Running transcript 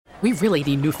We really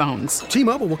need new phones.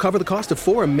 T-Mobile will cover the cost of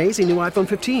 4 amazing new iPhone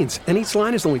 15s, and each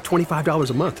line is only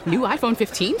 $25 a month. New iPhone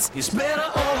 15s? It's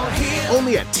better over here.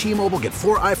 Only at T-Mobile, get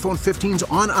 4 iPhone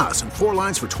 15s on us and 4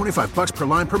 lines for $25 per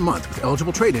line per month with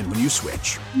eligible trade-in when you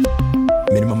switch.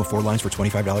 Minimum of 4 lines for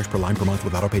 $25 per line per month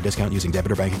with autopay discount using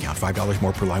debit or bank account. $5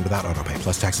 more per line without autopay,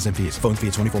 plus taxes and fees. Phone fee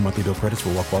at 24 monthly bill credits for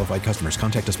well-qualified customers.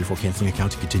 Contact us before canceling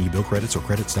account to continue bill credits or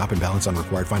credit stop and balance on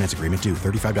required finance agreement due.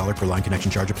 $35 per line connection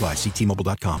charge applies. See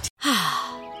T-Mobile.com.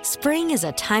 Spring is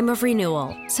a time of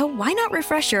renewal, so why not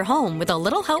refresh your home with a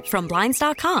little help from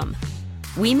Blinds.com?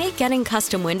 We make getting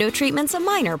custom window treatments a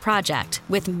minor project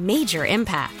with major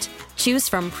impact. Choose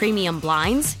from premium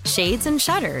blinds, shades, and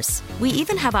shutters. We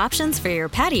even have options for your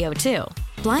patio, too.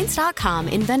 Blinds.com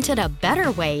invented a better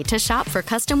way to shop for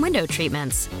custom window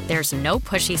treatments. There's no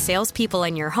pushy salespeople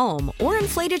in your home or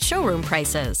inflated showroom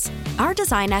prices. Our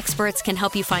design experts can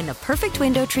help you find the perfect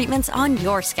window treatments on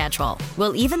your schedule.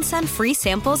 We'll even send free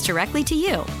samples directly to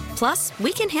you. Plus,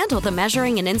 we can handle the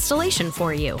measuring and installation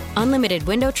for you. Unlimited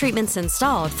window treatments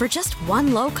installed for just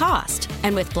one low cost.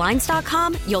 And with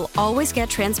Blinds.com, you'll always get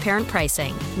transparent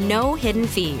pricing. No hidden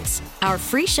fees. Our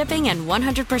free shipping and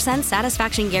 100%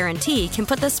 satisfaction guarantee can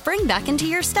put the spring back into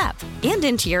your step and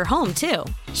into your home, too.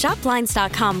 Shop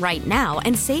Blinds.com right now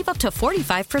and save up to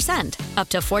 45%. Up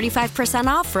to 45%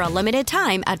 off for a limited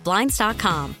time at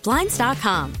Blinds.com.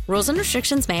 Blinds.com. Rules and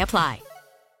restrictions may apply.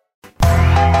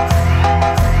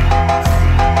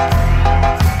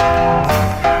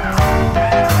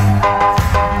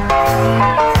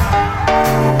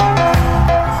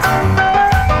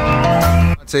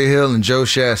 Hill and Joe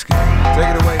Shasky.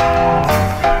 Take it away.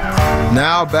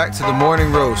 Now back to the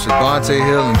morning roast with Bonte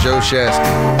Hill and Joe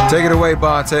Shasky. Take it away,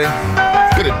 Bonte.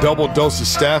 Get a double dose of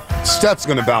Steph. Steph's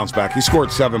going to bounce back. He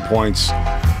scored 7 points.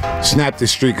 Snapped the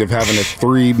streak of having a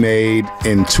 3 made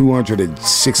in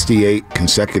 268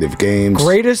 consecutive games.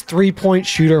 Greatest three-point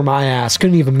shooter, my ass.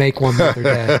 Couldn't even make one the other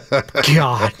day.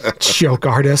 God, joke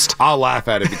artist. I'll laugh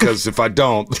at it because if I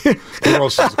don't, the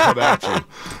roast is come at you.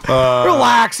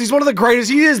 Relax. He's one of the greatest.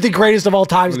 He is the greatest of all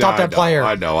time. He's a top 10 player.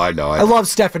 I know. I love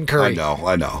Stephen Curry.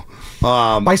 I know.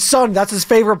 My son, that's his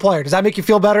favorite player. Does that make you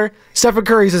feel better? Stephen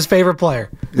Curry's his favorite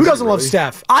player. Who doesn't love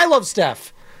Steph? I love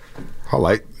Steph. I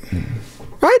like.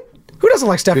 Right? Who doesn't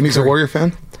like Stephen Curry? He's a Warrior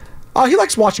fan? He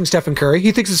likes watching Stephen Curry.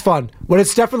 He thinks it's fun. When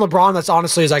it's Steph and LeBron, that's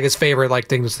honestly like his favorite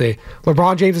thing to see.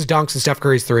 LeBron James' dunks and Steph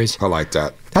Curry's threes. I like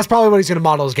that. That's probably what he's going to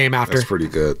model his game after. That's pretty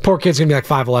good. Poor kid's going to be like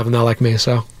 5'11", though, like me,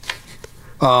 so.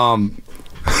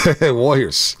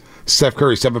 Warriors. Steph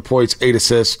Curry, 7 points, 8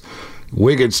 assists.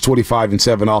 Wiggins, 25 and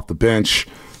 7 off the bench.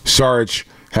 Sarge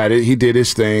had it. He did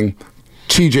his thing.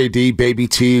 TJD, Baby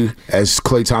T, as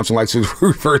Klay Thompson likes to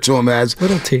refer to him as.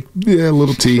 Little T. Yeah,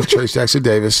 Little T. Trace Jackson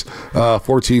Davis.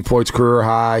 14 points, career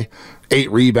high. 8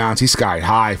 rebounds. He skied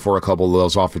high for a couple of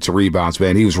those offensive rebounds,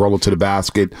 man. He was rolling to the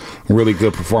basket. Really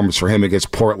good performance for him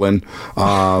against Portland.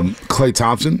 Klay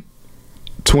Thompson,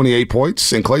 28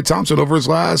 points. And Klay Thompson over his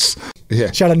last... Yeah.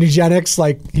 Shout out Nugenics,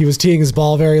 like he was teeing his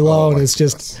ball very low, and it's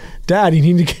just, God. Dad, you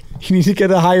need to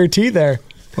get a higher tee there.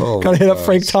 Gotta hit up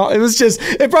Frank Thomas.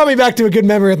 It brought me back to a good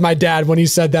memory with my dad when he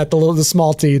said that, the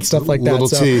small T and stuff like that. Little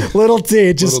T. Little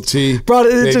T. Just Little T. Brought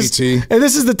it, Baby just, T. And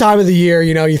this is the time of the year,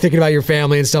 you're thinking about your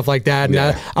family and stuff like that. And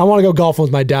I want to go golfing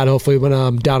with my dad, hopefully, when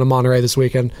I'm down in Monterey this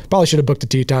weekend. Probably should have booked a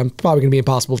tee time. Probably going to be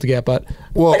impossible to get, but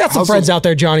I got some friends out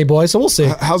there, Johnny boy, so we'll see.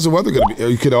 How's the weather going to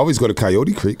be? You could always go to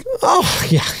Coyote Creek. Oh,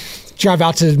 yeah. Drive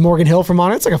out to Morgan Hill from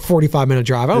Monterey. It's like a 45-minute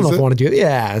drive. I don't know if I want to do it.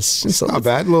 Yeah, it's not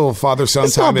bad. A little father-son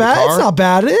time in the car. It's not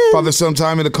bad. Father-son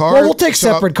time in the car. Well, we'll take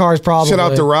separate cars probably. Shout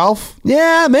out to Ralph.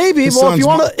 Yeah, maybe. Well, if you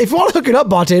want to hook it up,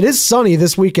 Bonte, it is sunny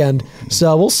this weekend,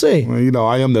 so we'll see. Well,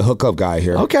 I am the hookup guy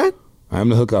here. Okay. I am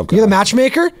the hookup guy. You're the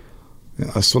matchmaker? Yeah,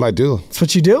 that's what I do. That's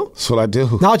what you do? That's what I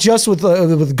do. Not just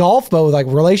with golf, but with like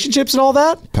relationships and all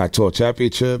that? Pac-12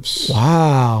 championships.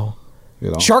 Wow.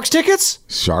 Sharks tickets?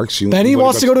 Sharks. Benny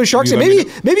wants to go to a Sharks game.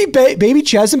 Maybe Baby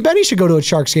Ches and Benny should go to a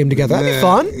Sharks game together. That'd be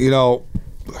fun.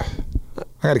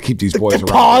 I got to keep these boys around.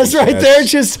 Pause right there.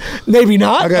 Just maybe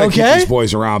not. I got to keep these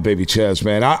boys around Baby Ches,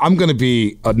 man. I'm going to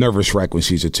be a nervous wreck when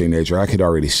she's a teenager. I could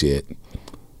already see it.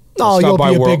 Oh,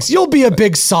 you'll be a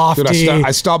big softie. Dude, I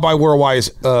stopped by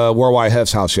Worldwide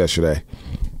Hef's house yesterday.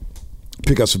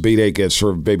 Pick up some B-Day gifts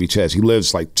for Baby Ches. He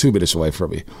lives like 2 minutes away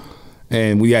from me.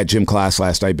 And we had gym class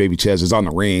last night. Baby Ches is on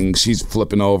the ring. She's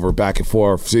flipping over back and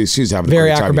forth. She's having very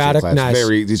a great acrobatic. Time.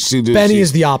 Nice. Benny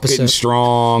is the opposite. Getting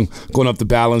strong, going up the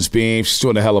balance beam. She's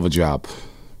doing a hell of a job.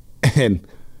 And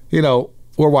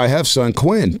Worldwide Hef's son,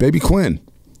 Quinn, baby Quinn.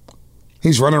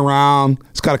 He's running around.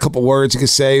 He's got a couple words he can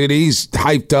say. He's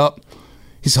hyped up.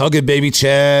 He's hugging baby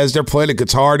Chaz. They're playing the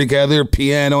guitar together,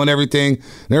 piano and everything.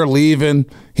 They're leaving.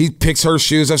 He picks her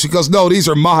shoes up. She goes, no, these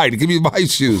are mine. Give me my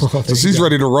shoes. So she's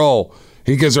ready to roll.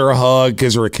 He gives her a hug,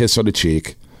 gives her a kiss on the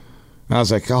cheek. And I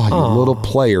was like, oh, you little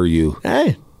player, you.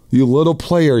 Hey. You little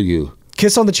player, you.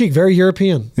 Kiss on the cheek, very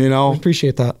European. You know? I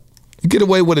appreciate that. You get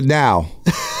away with it now.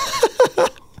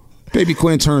 Baby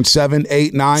Quinn turned 7,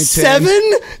 8, 9, 10. 7?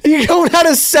 You going at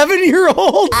a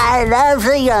 7-year-old? I love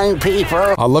the young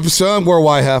people. I love your son,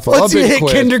 Worldwide Half. I Let's love see, Big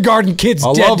Quinn. kindergarten kid's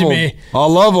dead to me. I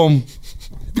love him.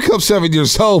 Become 7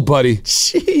 years old, buddy.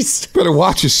 Jeez. Better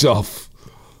watch yourself.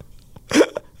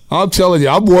 I'm telling you,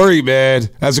 I'm worried, man.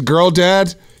 As a girl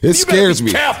dad, it scares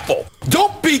me. Careful.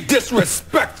 Don't be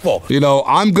disrespectful. You know,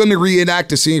 I'm going to reenact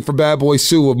the scene for Bad Boy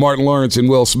Sue with Martin Lawrence and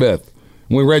Will Smith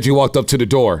when Reggie walked up to the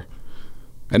door.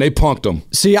 And they punked him.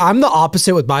 See, I'm the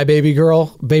opposite with my baby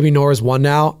girl. Baby Nora's 1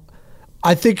 now.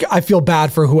 I think I feel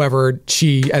bad for whoever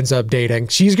she ends up dating.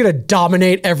 She's going to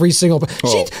dominate every single...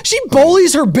 She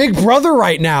bullies her big brother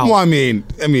right now. Well, I mean,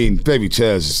 baby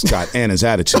Chaz has got Anna's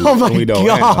attitude. Oh, my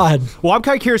God. Well, I'm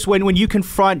kind of curious, when you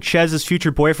confront Chaz's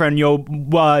future boyfriend,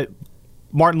 Martin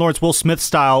Lawrence, Will Smith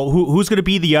style, who's going to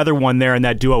be the other one there in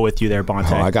that duo with you there,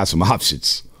 Bonte? Oh, I got some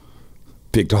options.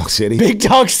 Big Dog City. Big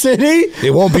Dog City?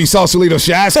 It won't be Sausalito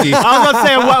Shasky. I was about to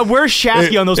say, where's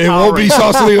Shasky on those It power won't be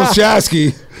Sausalito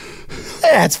Shasky.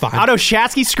 Yeah, it's fine. I know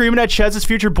Shasky screaming at Chez's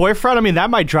future boyfriend. I mean, that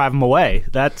might drive him away.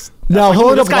 No,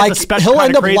 he'll end up liking I don't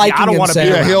want to be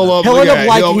him. around. He'll end up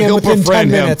liking him within 10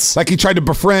 minutes. Like he tried to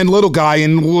befriend little guy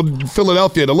in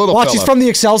Philadelphia, the little Watch, fella. he's from the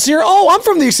Excelsior. Oh, I'm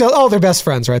from the Excelsior. Oh, they're best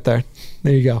friends right there.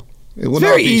 There you go. It's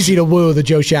very easy to woo the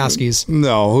Joe Shaskys.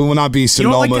 No, who will not be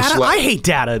Sonoma. You don't like data? I hate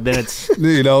data. Then it's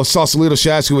Sausalito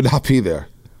Shasky would not be there.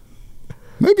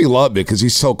 Maybe Lubbock because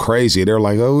he's so crazy. They're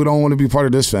like, oh, we don't want to be part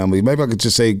of this family. Maybe I could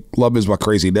just say Lubbock is my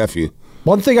crazy nephew.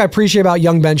 One thing I appreciate about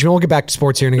young Benjamin, we'll get back to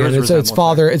sports here in a minute.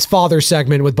 It's father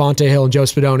segment with Bonte Hill and Joe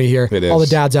Spadoni here. It is. All the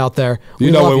dads out there. You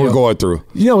know what we're going through.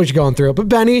 You know what you're going through. But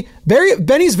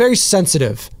Benny's very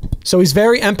sensitive. So he's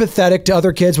very empathetic to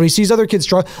other kids. When he sees other kids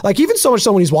struggle, like even so much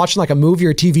so when he's watching like a movie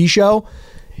or a TV show,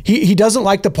 he doesn't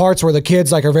like the parts where the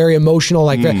kids like are very emotional,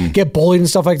 like get bullied and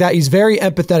stuff like that. He's very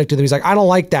empathetic to them. He's like, I don't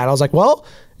like that. I was like, well,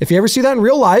 if you ever see that in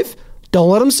real life, don't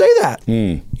let him say that.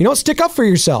 You don't stick up for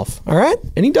yourself, all right?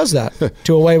 And he does that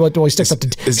to a way.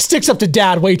 He sticks up to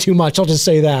dad way too much. I'll just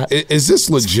say that. Is this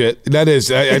legit? That is.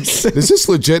 Is this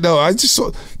legit? No, I just saw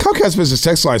Comcast Business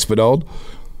Text Line Spadone.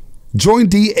 Join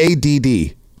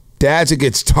DADD. Dads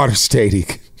Against Daughters Dating.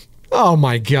 Oh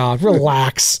my God!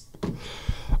 Relax.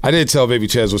 I didn't tell baby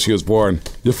Chaz when she was born.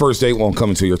 Your first date won't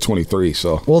come until you're 23.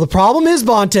 So. Well, the problem is,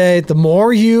 Bonte, the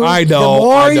more you push it,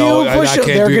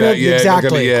 they're going to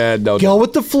exactly go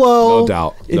with the flow. No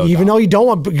doubt. Even though you don't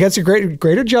want, gets a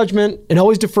greater judgment, and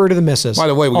always defer to the missus. By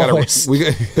the way, we're going to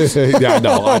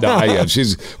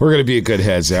be in good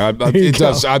heads there.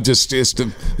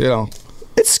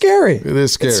 It's scary. It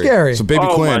is scary. It's scary. So, baby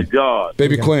Quinn. Oh my God.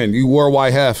 Baby Quinn, you wore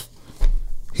YF.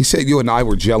 He said you and I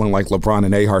were gelling like LeBron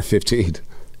and AR 15.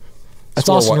 That's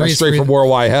Austin Reeves. Straight from War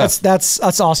YF. That's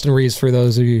Austin Reeves for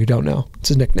those of you who don't know. It's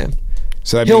his nickname.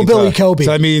 So that Hillbilly means, Kobe.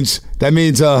 So that means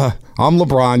I'm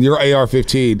LeBron. You're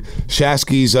AR-15.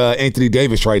 Shasky's Anthony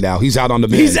Davis right now. He's out on the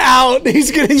bench. He's out.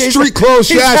 He's getting street clothes.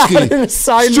 Shasky.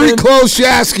 Street clothes.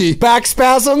 Shasky. Back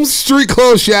spasms. Street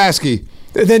clothes. Shasky.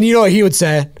 And then you know what he would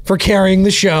say for carrying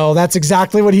the show. That's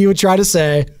exactly what he would try to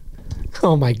say.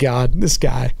 Oh my God, this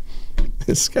guy.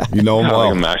 You know him well.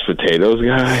 Like a mashed potatoes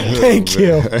guy. Thank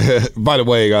you. By the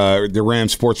way, the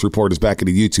Rams Sports Report is back in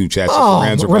the YouTube chat. So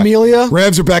Rams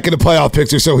are back in the playoff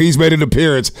picture, so he's made an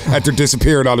appearance after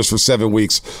disappearing on us for 7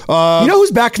 weeks. You know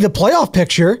who's back in the playoff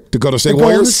picture? The Golden State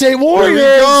Warriors? Golden State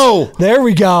Warriors. There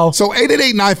we go. So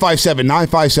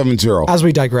 888-957-9570. As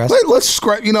we digress. Let's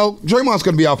scrap. Draymond's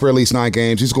going to be out for at least 9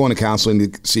 games. He's going to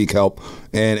counseling to seek help,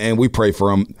 and we pray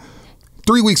for him.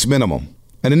 3 weeks minimum.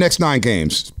 And the next 9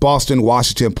 games, Boston,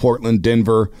 Washington, Portland,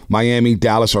 Denver, Miami,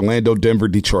 Dallas, Orlando, Denver,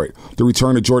 Detroit. The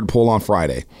return of Jordan Poole on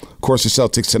Friday. Of course, the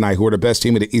Celtics tonight, who are the best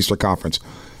team in the Eastern Conference.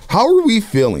 How are we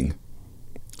feeling?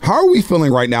 How are we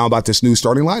feeling right now about this new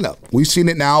starting lineup? We've seen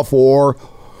it now for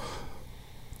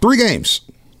 3 games.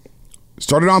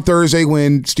 Started on Thursday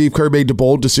when Steve Kerr made the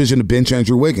bold decision to bench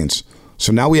Andrew Wiggins.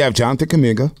 So now we have Jonathan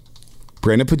Kuminga,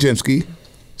 Brandon Podziemski,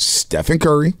 Stephen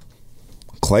Curry,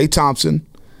 Klay Thompson,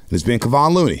 it's been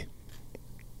Kevon Looney.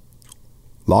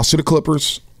 Lost to the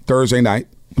Clippers Thursday night,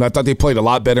 but I thought they played a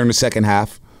lot better in the second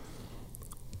half.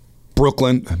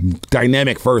 Brooklyn,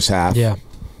 dynamic first half. Yeah.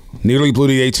 Nearly blew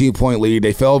the 18-point lead.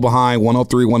 They fell behind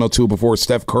 103-102 before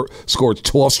Steph scored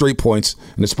 12 straight points,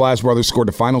 and the Splash Brothers scored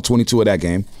the final 22 of that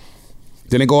game.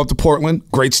 Then they go up to Portland.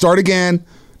 Great start again.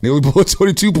 Nearly blew a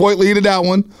 22-point lead in that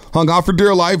one. Hung out for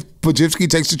dear life. Pajimski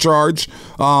takes the charge.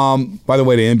 By the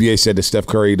way, the NBA said that Steph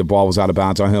Curry, the ball was out of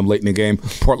bounds on him late in the game.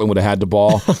 Portland would have had the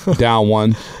ball down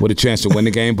one with a chance to win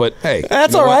the game. But, hey.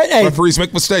 That's all right. Hey, referees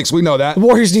make mistakes. We know that. The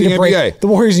Warriors need a break. The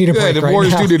Warriors need a break. The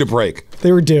Warriors do need a break.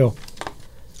 They were due.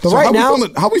 But so right now,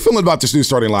 how are we feeling about this new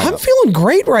starting lineup? I'm feeling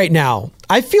great right now.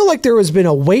 I feel like there has been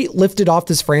a weight lifted off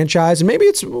this franchise. And maybe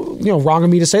it's wrong of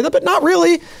me to say that, but not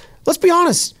really. Let's be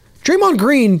honest. Draymond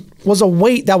Green was a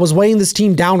weight that was weighing this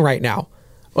team down right now.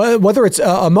 Whether it's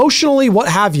emotionally, what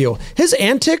have you. His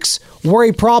antics were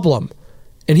a problem.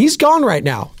 And he's gone right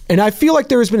now. And I feel like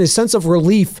there has been a sense of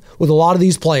relief with a lot of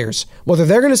these players. Whether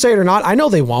they're going to say it or not, I know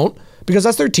they won't. Because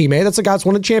that's their teammate. That's a guy that's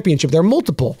won a championship. They're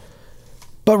multiple.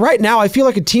 But right now, I feel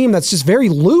like a team that's just very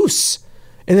loose.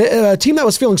 And a team that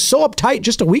was feeling so uptight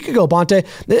just a week ago, Bonte,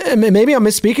 maybe I'm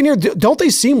misspeaking here. Don't they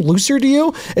seem looser to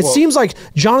you? It seems like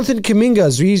Jonathan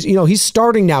Kuminga's, he's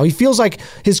starting now. He feels like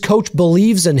his coach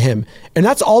believes in him. And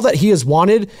that's all that he has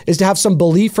wanted, is to have some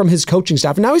belief from his coaching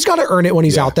staff. And now he's got to earn it when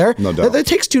he's out there. No doubt. It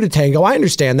takes two to tango. I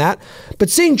understand that. But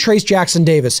seeing Trace Jackson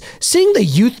Davis, seeing the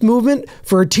youth movement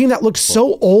for a team that looks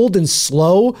so old and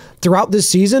slow throughout this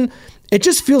season, it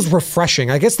just feels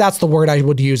refreshing. I guess that's the word I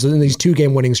would use in these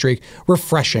 2-game winning streak.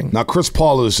 Refreshing. Now, Chris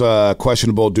Paul is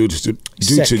questionable due to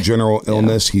general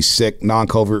illness. Yeah. He's sick,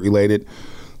 non-COVID related.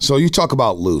 So you talk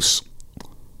about loose.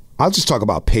 I'll just talk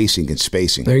about pacing and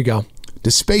spacing. There you go.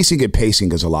 The spacing and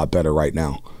pacing is a lot better right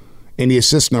now. And the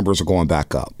assist numbers are going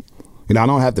back up. I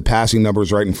don't have the passing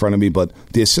numbers right in front of me, but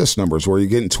the assist numbers, where you're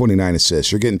getting 29 assists,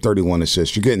 you're getting 31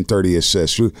 assists, you're getting 30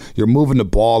 assists, you're moving the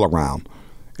ball around.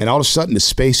 And all of a sudden, the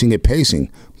spacing and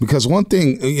pacing. Because one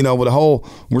thing, with the whole,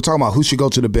 we're talking about who should go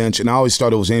to the bench, and I always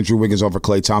thought it was Andrew Wiggins over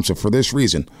Klay Thompson for this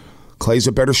reason. Klay's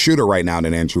a better shooter right now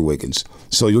than Andrew Wiggins.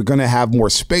 So you're going to have more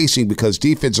spacing because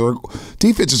defenses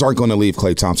aren't going to leave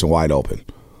Klay Thompson wide open.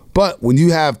 But when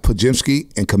you have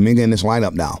Pajimski and Kuminga in this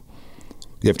lineup now,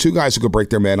 you have two guys who could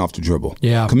break their man off the dribble.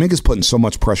 Yeah. Kuminga's putting so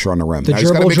much pressure on the rim. The now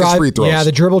dribble he's got to make his free throws. Yeah,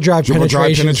 the dribble drive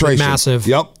penetration is massive.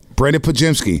 Yep. Brandon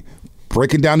Pajimski.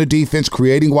 Breaking down the defense,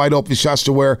 creating wide open shots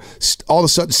to where all of a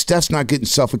sudden Steph's not getting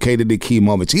suffocated in key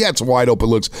moments. He had some wide open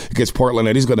looks against Portland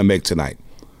that he's going to make tonight.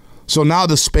 So now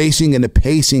the spacing and the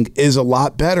pacing is a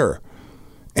lot better.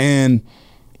 And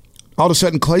all of a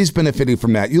sudden Klay's benefiting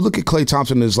from that. You look at Klay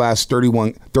Thompson in his last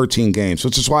 13 games,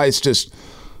 which is why it's just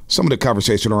some of the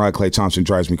conversation around Klay Thompson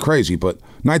drives me crazy, but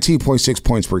 19.6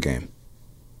 points per game.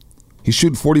 He's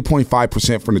shooting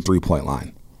 40.5% from the three-point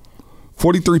line,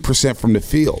 43% from the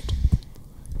field.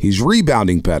 He's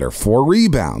rebounding better, 4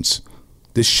 rebounds.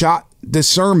 The shot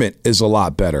discernment is a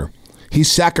lot better.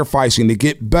 He's sacrificing to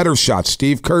get better shots.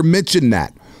 Steve Kerr mentioned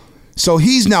that. So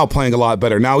he's now playing a lot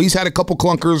better. Now, he's had a couple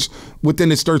clunkers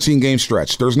within his 13-game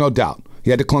stretch. There's no doubt.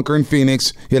 He had the clunker in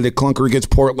Phoenix. He had the clunker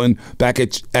against Portland back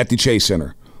at the Chase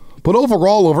Center. But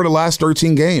overall, over the last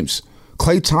 13 games,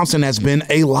 Klay Thompson has been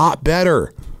a lot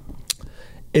better.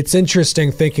 It's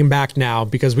interesting thinking back now,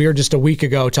 because we were just a week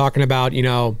ago talking about,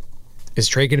 is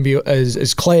Klay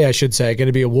going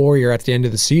to be a Warrior at the end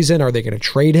of the season? Are they going to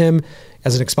trade him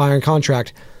as an expiring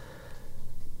contract?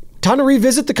 Time to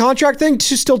revisit the contract thing?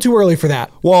 Still too early for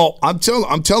that. Well, I'm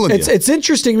telling you. It's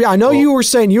interesting. I know you were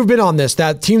saying, you've been on this,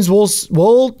 that teams will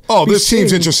this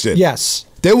team's interested. Yes.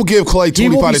 They will give Klay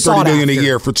 $25 to $30 million a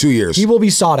year for 2 years. He will be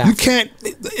sought after. You can't,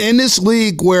 in this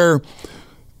league where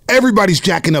everybody's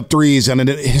jacking up threes at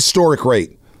a historic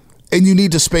rate, and you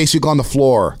need the spacing on the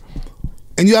floor,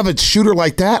 and you have a shooter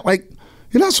like that,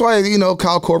 that's why,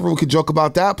 Kyle Korver could joke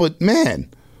about that, but man,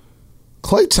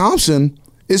 Klay Thompson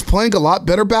is playing a lot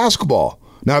better basketball.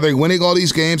 Now, are they winning all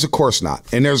these games? Of course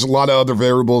not. And there's a lot of other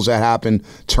variables that happen,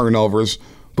 turnovers.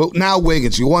 But now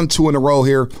Wiggins, you won 2 in a row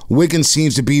here. Wiggins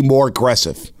seems to be more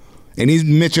aggressive. And he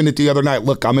mentioned it the other night.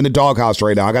 Look, I'm in the doghouse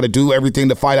right now. I got to do everything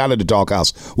to fight out of the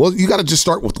doghouse. Well, you got to just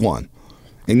start with 1.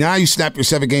 And now you snap your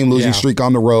 7-game losing streak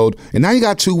on the road. And now you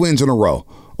got 2 wins in a row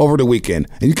over the weekend.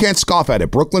 And you can't scoff at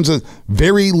it. Brooklyn's a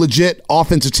very legit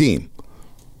offensive team.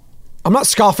 I'm not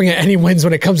scoffing at any wins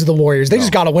when it comes to the Warriors. They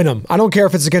just got to win them. I don't care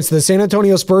if it's against the San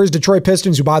Antonio Spurs, Detroit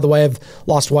Pistons, who, by the way, have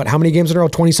lost how many games in a row?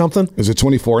 20-something? Is it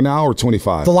 24 now or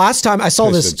 25? The last time I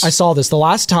saw this, the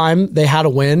last time they had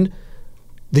a win,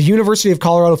 the University of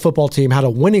Colorado football team had a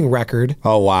winning record.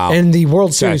 Oh, wow. And the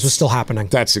World Series was still happening.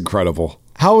 That's incredible.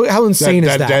 How insane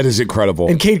is that? That is incredible.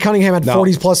 And Cade Cunningham had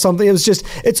 40s plus something. It was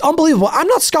it's unbelievable. I'm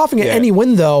not scoffing at any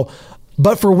win, though.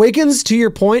 But for Wiggins, to your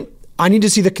point, I need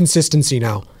to see the consistency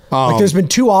now. There's been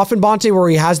too often, Bonte, where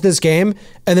he has this game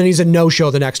and then he's a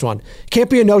no-show the next one. Can't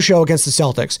be a no-show against the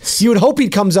Celtics. You would hope he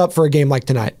comes up for a game like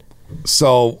tonight.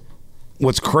 So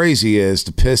what's crazy is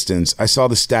the Pistons, I saw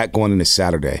the stat going into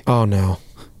Saturday. Oh, no.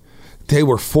 They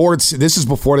were this is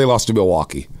before they lost to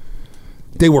Milwaukee.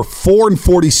 They were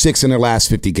 4-46 in their last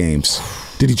 50 games.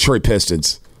 The Detroit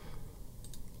Pistons.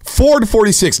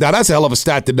 4-46. Now, that's a hell of a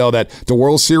stat to know that the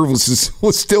World Series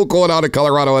was still going on in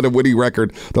Colorado at a winning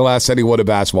record the last time he won a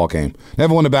basketball game. They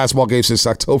haven't won a basketball game since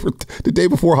October, the day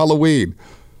before Halloween.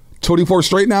 24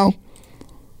 straight now.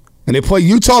 And they play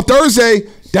Utah Thursday.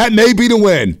 That may be the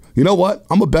win. You know what?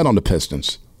 I'm going to bet on the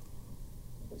Pistons.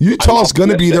 Utah's going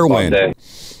to be their win.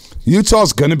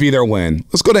 Utah's going to be their win.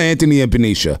 Let's go to Anthony and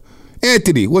Benicia.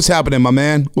 Anthony, what's happening, my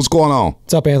man? What's going on?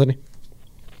 What's up, Anthony?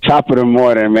 Top of the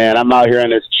morning, man. I'm out here in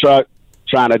this truck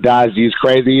trying to dodge these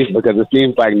crazies because it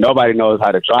seems like nobody knows how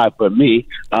to drive but me.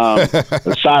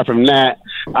 Aside from that,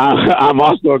 I'm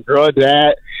also a girl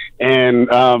dad, and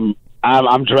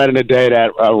I'm dreading the day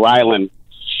that Rylan,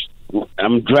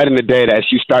 I'm dreading the day that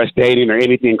she starts dating or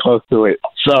anything close to it.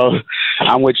 So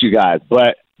I'm with you guys.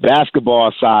 But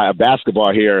basketball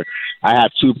here, I have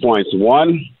 2 points.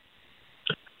 One,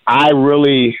 I'm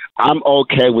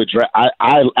okay with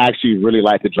I actually really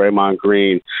like the Draymond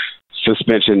Green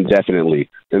suspension, definitely.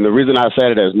 And the reason I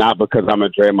say that is not because I'm a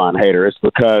Draymond hater. It's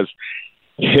because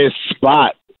his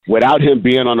spot, without him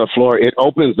being on the floor, it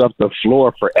opens up the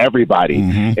floor for everybody.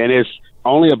 Mm-hmm. And it's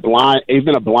only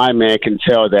even a blind man can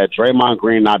tell that Draymond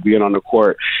Green not being on the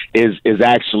court is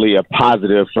actually a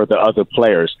positive for the other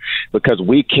players, because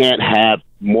we can't have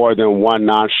more than one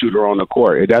non-shooter on the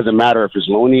court. It doesn't matter if it's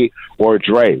Looney or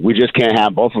Dre. We just can't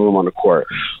have both of them on the court.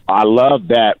 I love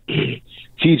that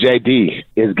TJD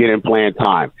is getting playing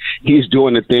time. He's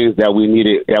doing the things that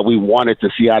we wanted to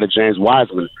see out of James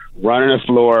Wiseman, running the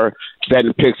floor,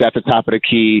 setting picks at the top of the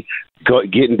key,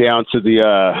 getting down to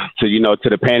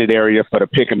the painted area for the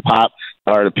pick and pop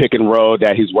or the pick and roll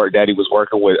that he was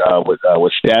working with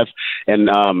Steph, and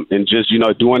just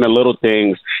doing the little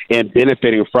things and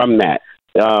benefiting from that.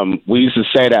 We used to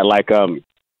say that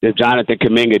if Jonathan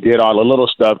Kuminga did all the little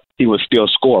stuff, he would still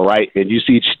score, right? And you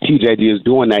see TJD is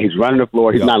doing that. He's running the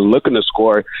floor. He's not looking to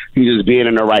score. He's just being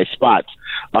in the right spots.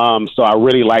 So I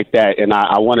really like that, and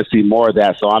I want to see more of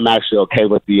that. So I'm actually okay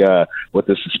with the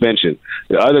suspension.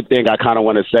 The other thing I kind of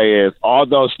want to say is,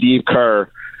 although Steve Kerr,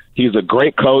 he's a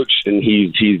great coach and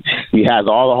he has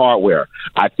all the hardware,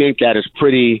 I think that is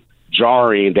pretty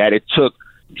jarring that it took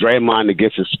Draymond to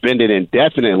get suspended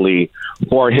indefinitely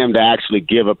for him to actually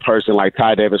give a person like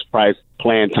Ty Davis Price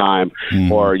playing time,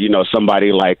 or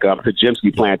somebody like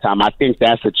Pajemski playing time. I think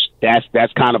that's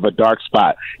kind of a dark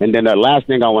spot. And then the last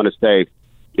thing I want to say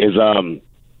is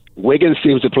Wiggins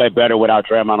seems to play better without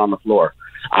Draymond on the floor.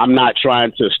 I'm not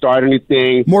trying to start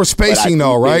anything. More spacing,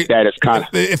 though, right? That is kind of.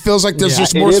 It feels like there's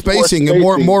just more spacing and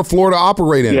more floor to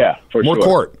operate in. Yeah, for more sure.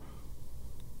 Court.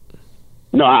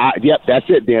 No, yep, that's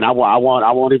it. Then I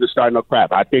won't even start no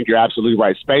crap. I think you're absolutely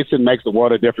right. Spacing makes a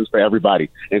world of difference for everybody,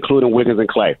 including Wiggins and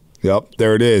Clay. Yep,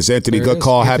 there it is. Anthony, good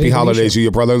call. Happy holidays to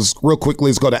you, brothers. Real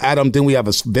quickly, let's go to Adam. Then we have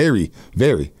a very,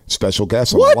 very special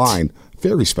guest on the line.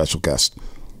 Very special guest.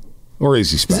 Or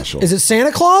is he special? Is it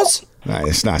Santa Claus? Nah,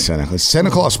 it's not Santa Claus. Santa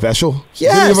Claus special?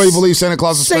 Yes. Does anybody believe Santa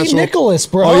Claus is special? St. Nicholas,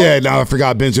 bro. Oh, yeah. No, I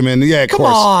forgot Benjamin. Yeah, of course.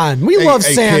 Come on. We love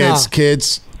Santa.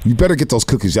 Kids, you better get those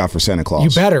cookies out for Santa Claus.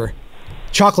 You better.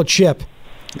 Chocolate chip.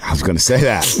 I was going to say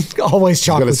that. Always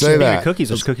chocolate chip. Say that. Cookies.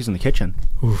 There's cookies in the kitchen.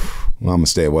 Oof. Well, I'm going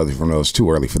to stay away from those. Too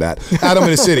early for that. Adam in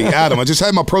the city. Adam, I just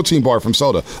had my protein bar from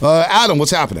soda. Adam,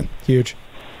 what's happening? Huge.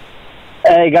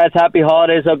 Hey, guys, happy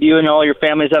holidays. Hope you and all your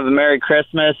families have a Merry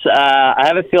Christmas. I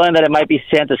have a feeling that it might be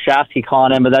Santa Shasky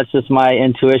calling in, but that's just my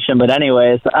intuition. But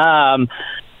anyways,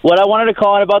 what I wanted to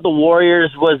call in about the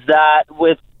Warriors was that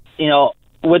with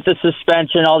the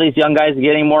suspension, all these young guys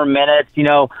getting more minutes, and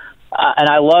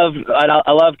I love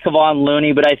Kevon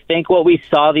Looney, but I think what we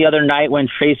saw the other night when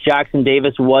Trace Jackson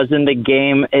Davis was in the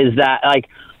game is that,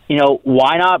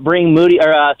 why not bring Looney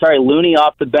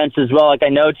off the bench as well? I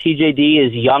know TJD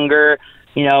is younger,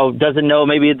 doesn't know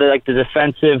maybe the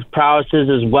defensive prowesses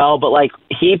as well, but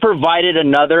he provided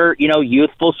another,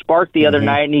 youthful spark the other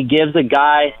night, and he gives a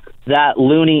guy that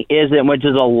Looney isn't, which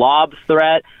is a lob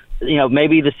threat.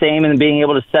 Maybe the same in being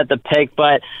able to set the pick,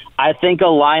 but I think a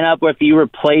lineup where if you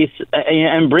replace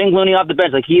and bring Looney off the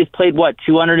bench, he has played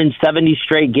 270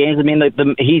 straight games. I mean,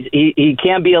 he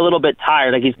can be a little bit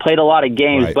tired. He's played a lot of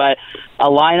games, right. But a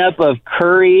lineup of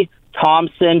Curry,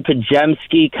 Thompson,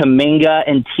 Pajemski, Kuminga,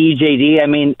 and TJD. I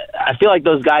mean, I feel like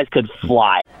those guys could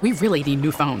fly. We really need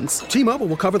new phones. T-Mobile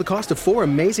will cover the cost of 4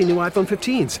 amazing new iPhone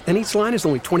 15s, and each line is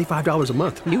only $25 a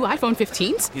month. New iPhone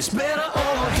 15s? It's better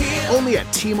over here. Only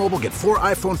at T-Mobile, get 4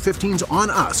 iPhone 15s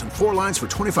on us and 4 lines for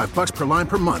 $25 per line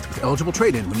per month with eligible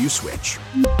trade-in when you switch.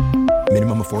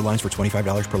 Minimum of 4 lines for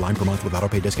 $25 per line per month with auto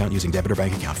pay discount using debit or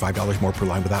bank account. $5 more per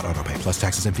line without auto pay, plus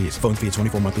taxes and fees. Phone fee at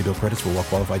 24 monthly bill credits for well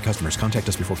qualified customers. Contact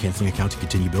us before canceling account to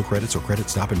continue bill credits or credit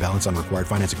stop and balance on required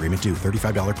finance agreement due.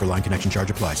 $35 per line connection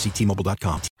charge applies. See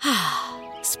T-Mobile.com.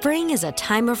 Spring is a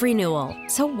time of renewal,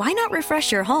 so why not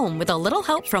refresh your home with a little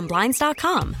help from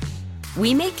Blinds.com?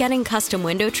 We make getting custom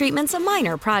window treatments a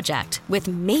minor project with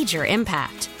major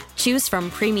impact. Choose from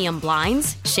premium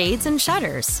blinds, shades, and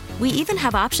shutters. We even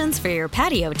have options for your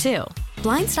patio, too.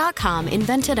 Blinds.com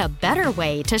invented a better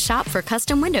way to shop for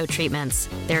custom window treatments.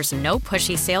 There's no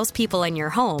pushy salespeople in your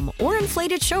home or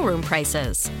inflated showroom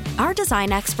prices. Our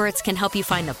design experts can help you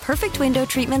find the perfect window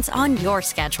treatments on your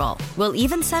schedule. We'll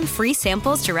even send free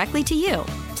samples directly to you.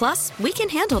 Plus, we can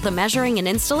handle the measuring and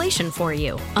installation for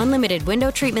you. Unlimited window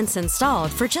treatments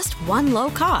installed for just one low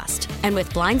cost. And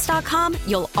with Blinds.com,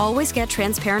 you'll always get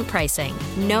transparent pricing.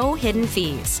 No hidden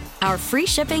fees. Our free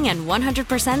shipping and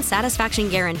 100% satisfaction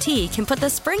guarantee can put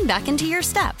the spring back into your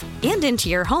step and into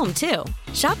your home, too.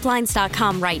 Shop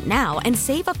Blinds.com right now and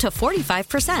save up to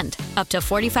 45%. Up to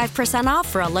 45% off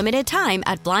for a limited time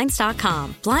at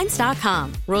Blinds.com.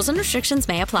 Blinds.com. Rules and restrictions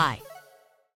may apply.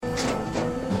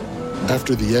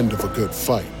 After the end of a good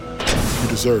fight, you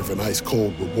deserve an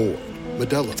ice-cold reward.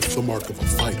 Modelo is the mark of a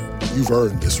fighter. You've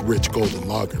earned this rich golden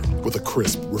lager with a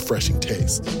crisp, refreshing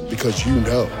taste. Because you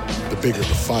know, the bigger the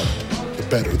fight, the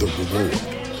better the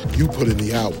reward. You put in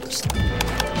the hours,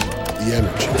 the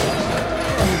energy,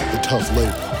 the tough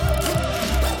labor.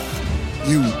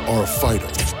 You are a fighter,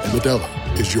 and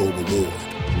Modelo is your reward.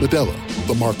 Modelo,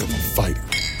 the mark of a fighter.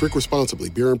 Drink responsibly.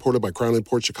 Beer imported by Crown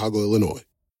Imports, Chicago, Illinois.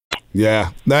 Yeah,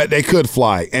 they could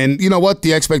fly. And you know what?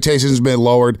 The expectations have been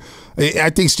lowered. I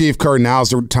think Steve Kerr,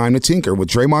 now's the time to tinker. With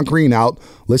Draymond Green out,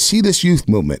 let's see this youth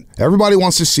movement. Everybody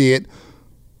wants to see it.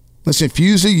 Let's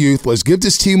infuse the youth. Let's give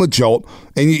this team a jolt.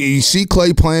 And you see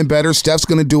Clay playing better. Steph's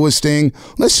going to do his thing.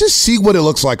 Let's just see what it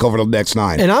looks like over the next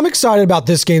 9. And I'm excited about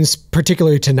this game,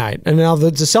 particularly tonight. And now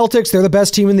the Celtics, they're the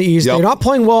best team in the East. Yep. They're not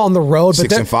playing well on the road.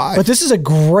 6-5. But this is a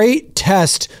great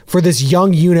test for this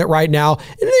young unit right now.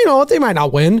 And you know what? They might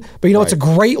not win, but you know, It's a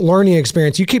great learning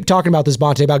experience. You keep talking about this,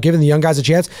 Bonte, about giving the young guys a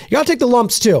chance. You got to take the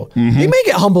lumps, too. Mm-hmm. They may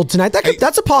get humbled tonight.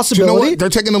 That's a possibility. You know what? They're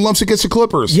taking the lumps against the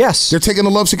Clippers. Yes. They're taking the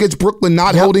lumps against Brooklyn,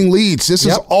 not holding leads. This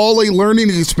is all a learning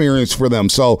experience for them.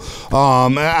 So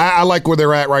I like where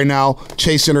they're at right now.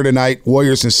 Chase Center tonight,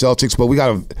 Warriors and Celtics. But we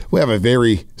have a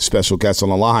very special guest on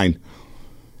the line.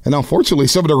 And unfortunately,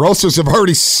 some of the roasters have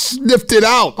already sniffed it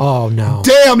out. Oh, no.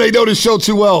 Damn, they know the show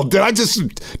too well. Did I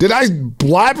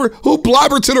blabber? Who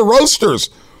blabbered to the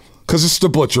roasters? Because it's the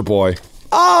Butcher Boy.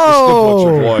 Oh, it's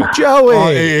the Butcher Boy.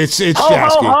 Joey. It's Shasky.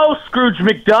 Shasky. Scrooge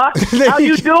McDuck. How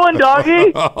you doing,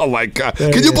 doggy? Oh, my God.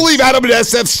 Can you believe Adam and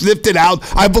SF sniffed it out?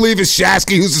 I believe it's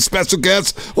Shasky who's the special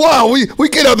guest. Wow, we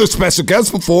get other special guests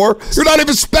before. You're not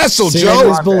even special, Joe.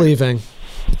 He's believing.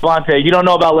 Bonte, you don't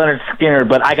know about Leonard Skinner,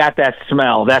 but I got that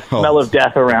smell of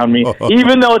death around me,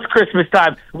 even though it's Christmas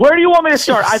time. Where do you want me to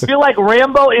start? I feel like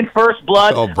Rambo in First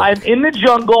Blood. I'm in the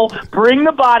jungle. Bring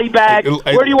the body bag.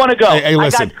 Where do you want to go? Hey,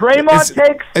 listen. I got Draymond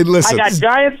takes. Listen. I got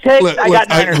Giants takes. I got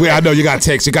Niners takes. I know you got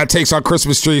takes. You got takes on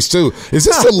Christmas trees, too. Is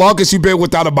this the longest you've been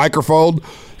without a microphone?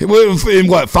 In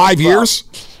what, 5 years?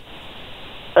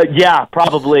 Yeah,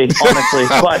 probably, honestly.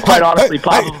 Quite honestly,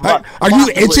 probably. Are you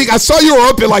itching? I saw you were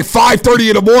up at like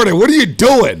 5:30 in the morning. What are you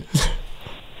doing?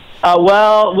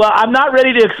 Well, I'm not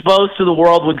ready to expose to the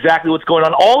world exactly what's going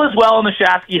on. All is well in the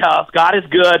Shasky house. God is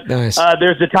good. Nice.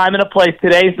 There's a time and a place.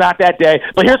 Today's not that day.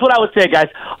 But here's what I would say, guys.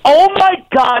 Oh, my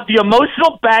God, the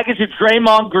emotional baggage of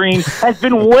Draymond Green has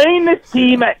been weighing this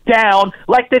team down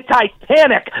like the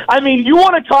Titanic. I mean, you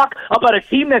want to talk about a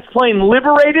team that's playing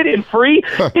liberated and free?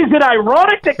 Is it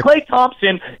ironic that Klay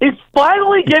Thompson is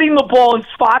finally getting the ball in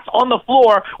spots on the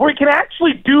floor where he can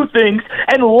actually do things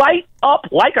and light up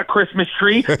like a Christmas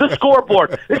tree the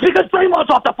scoreboard? It's because Draymond's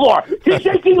off the floor.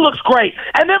 TJ King looks great.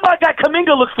 And then my guy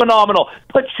Kuminga looks phenomenal.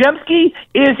 Podziemski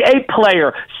is a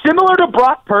player. Similar to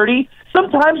Brock Purdy,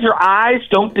 sometimes your eyes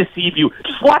don't deceive you.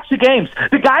 Just watch the games.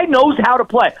 The guy knows how to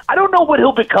play. I don't know what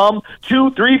he'll become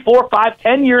 2, 3, 4, 5,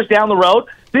 10 years down the road.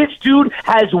 This dude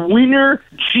has winner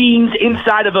genes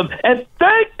inside of him. And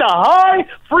thank the high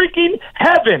freaking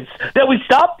heavens that we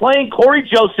stopped playing Corey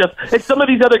Joseph and some of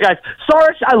these other guys.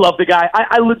 Sarge, I love the guy.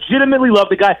 I legitimately love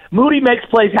the guy. Moody makes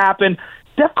plays happen.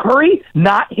 Steph Curry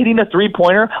not hitting a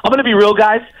three-pointer. I'm going to be real,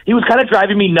 guys. He was kind of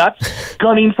driving me nuts,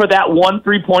 gunning for that one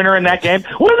three-pointer in that game.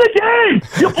 Win the game!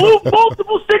 You blew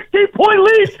multiple 16-point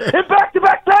leads in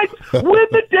back-to-back nights. Win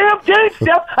the damn game,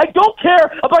 Steph. I don't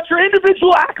care about your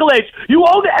individual accolades. You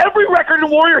own every record in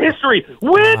Warrior history.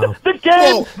 Win the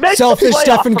game. Make selfish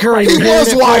Stephen Curry. He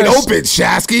was wide open,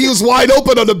 Shasky. He was wide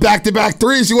open on the back-to-back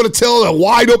threes. You want to tell a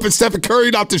wide-open Stephen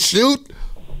Curry not to shoot?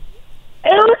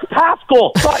 Eric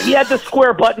Paschal thought he had the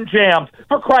square button jammed,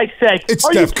 for Christ's sake. It's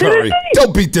Are Steph you kidding Curry. me?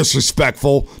 Don't be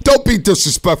disrespectful.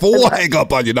 We'll hang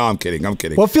up on you. No, I'm kidding.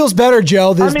 What feels better,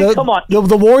 Joe? Come on.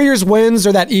 The Warriors wins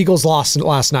or that Eagles loss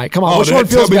last night? Come on, which one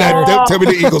feels better? Tell me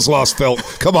the Eagles lost, Phil.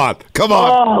 Come on.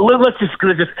 Oh, let's just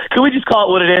can we just call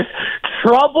it what it is?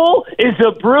 Trouble is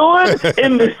a brewing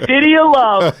in the city of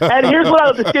love. And here's what I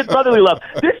love, the city's brotherly love.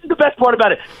 This is the best part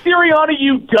about it. Sirianni,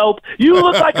 you dope. You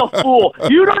look like a fool.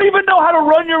 You don't even know how to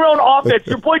run your own offense.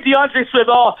 Your boy DeAndre Swift,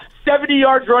 70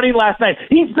 yards running last night.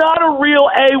 He's not a real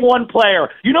A1 player.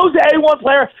 You know who's the A1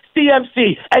 player?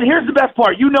 CMC. And here's the best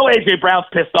part. You know A.J. Brown's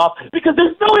pissed off because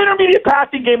there's no intermediate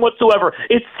passing game whatsoever.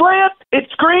 It's slants,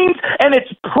 it's screens, and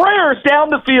it's prayers down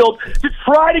the field to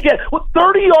try to get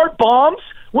 30-yard bombs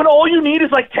when all you need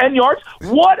is like 10 yards?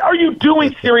 What are you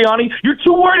doing, Sirianni? You're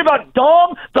too worried about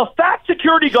Dom, the fat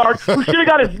security guard who should have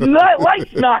got his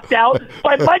lights knocked out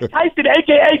by Mike Tyson,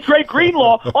 a.k.a. Dre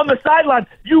Greenlaw, on the sideline.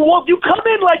 You come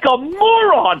in like a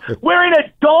moron wearing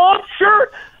a Dom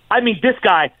shirt. I mean, this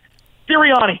guy,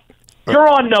 Sirianni, you're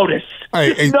on notice.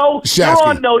 Shasky, you're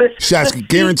on notice. Shasky,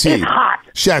 guaranteed.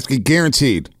 Shasky,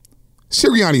 guaranteed.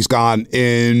 Sirianni's gone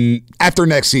after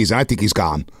next season. I think he's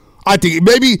gone. I think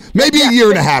maybe a year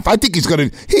and a half. I think he's going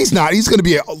to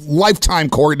be a lifetime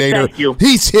coordinator. Thank you.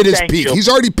 He's hit his peak. You. He's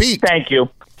already peaked. Thank you.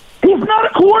 He's not a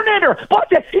coordinator. But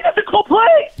he doesn't call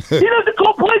plays. He doesn't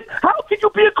call plays. How can you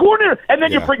be a coordinator? And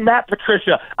then you bring Matt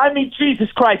Patricia. I mean,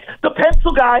 Jesus Christ. The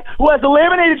pencil guy who has a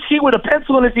laminated sheet with a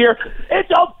pencil in his ear.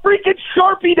 It's a freaking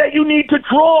Sharpie that you need to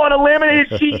draw on a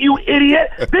laminated sheet, you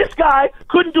idiot. This guy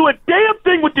couldn't do a damn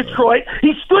thing with Detroit.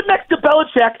 He stood next to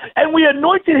Belichick, and we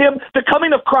anointed him the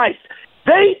coming of Christ.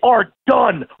 They are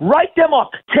done. Write them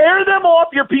off. Tear them off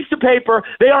your piece of paper.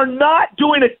 They are not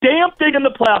doing a damn thing in the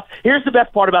playoffs. Here's the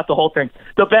best part about the whole thing.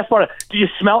 The best part. Do you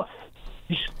smell?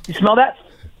 You smell that?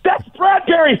 That's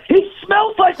Bradbury. He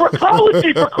smells like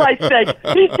recology, for Christ's sake.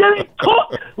 He's getting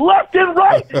cooked left and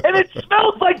right, and it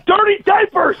smells like dirty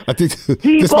diapers. I think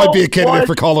this might be a candidate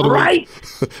for Call of the Week.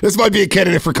 This might be a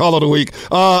candidate for Call of the Week.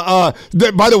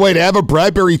 By the way, to have a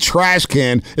Bradbury trash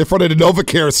can in front of the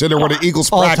NovaCare Center where the Eagles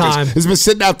practice has been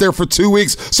sitting out there for 2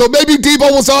 weeks. So maybe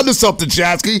Debo was onto something,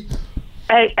 Shasky.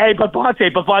 Hey,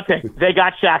 Bavante, they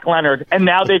got Shaq Leonard, and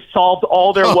now they've solved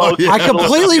all their woes. I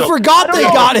completely forgot they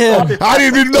got him. I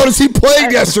didn't even notice he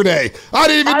played yesterday. I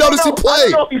didn't even notice he played. I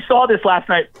don't know if you saw this last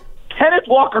night. Kenneth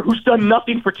Walker, who's done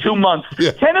nothing for 2 months.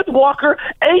 Yeah. Kenneth Walker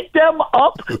ate them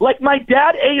up like my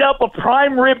dad ate up a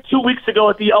prime rib 2 weeks ago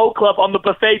at the O Club on the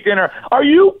buffet dinner. Are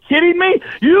you kidding me?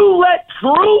 You let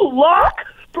Drew Lock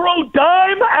throw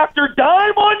dime after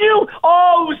dime on you?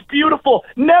 Oh, it was beautiful.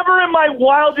 Never in my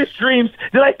wildest dreams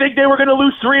did I think they were going to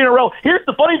lose 3 in a row. Here's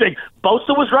the funny thing. Bosa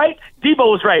was right. Debo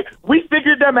was right. We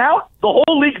figured them out. The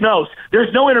whole league knows.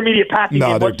 There's no intermediate passing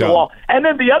game whatsoever. And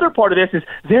then the other part of this is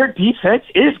their defense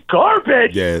is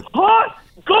garbage. Yeah. Hot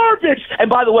garbage. And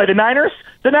by the way, the Niners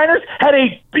had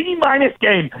a B-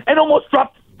 game and almost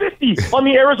dropped 50 on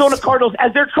the Arizona Cardinals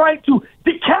as they're trying to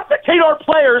decapitate our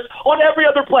players on every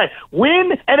other play.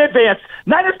 Win and advance.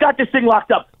 Niners got this thing locked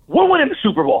up. We're winning the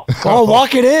Super Bowl. Oh,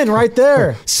 lock it in right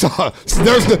there. So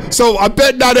I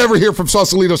bet not ever hear from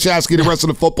Sausalito Shasky the rest of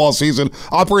the football season.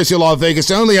 Operation Las Vegas.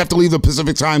 They only have to leave the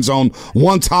Pacific time zone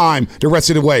one time the rest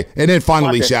of the way. And then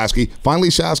finally, Shasky.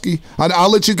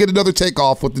 I'll let you get another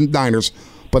takeoff with the Niners.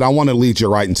 But I want to lead you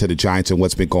right into the Giants and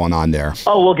what's been going on there.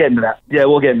 Oh, we'll get into that. Yeah,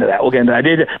 we'll get into that.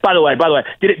 By the way,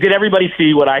 did everybody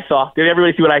see what I saw?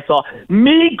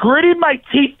 Me gritting my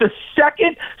teeth the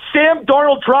second Sam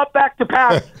Darnold dropped back to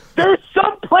pass. There's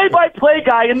some play-by-play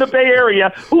guy in the Bay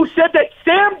Area who said that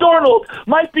Sam Darnold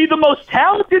might be the most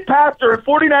talented passer in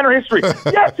 49er history.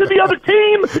 Yes, to the other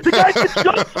team. The guy's a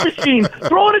ghost machine,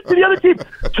 throwing it to the other team.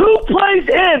 2 plays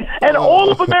in, and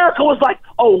all of America was like,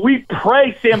 oh, we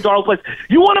pray Sam Darnold plays.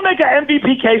 You want to make an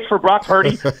MVP case for Brock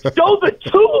Purdy? Show the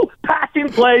 2 passing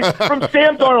plays from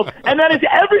Sam Darnold, and that is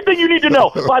everything you need to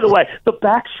know. By the way, the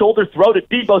back shoulder throw to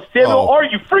Deebo Samuel. Are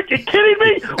you freaking kidding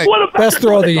me? Hey, what a best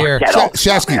throw of the year.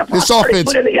 Shasky, this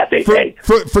offense,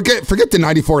 forget the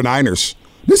 94 Niners.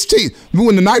 This team,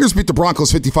 when the Niners beat the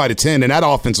Broncos 55-10 and that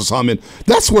offense was humming,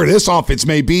 that's where this offense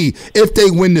may be if they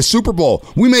win the Super Bowl.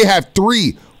 We may have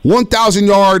 3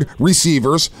 1,000-yard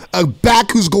receivers, a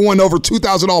back who's going over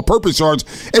 2,000 all-purpose yards,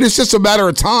 and it's just a matter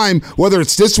of time, whether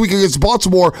it's this week against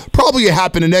Baltimore, probably it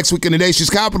happened the next week in the nation's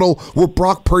capital, where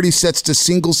Brock Purdy sets the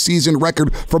single-season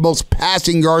record for most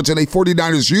passing yards in a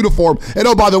 49ers uniform. And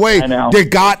oh, by the way, they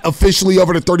got officially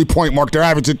over the 30-point mark. They're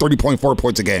averaging 30.4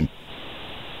 points a game.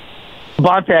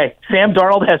 Bonte, Sam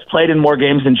Darnold has played in more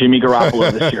games than Jimmy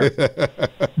Garoppolo this year.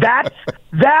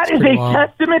 That is a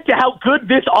testament to how good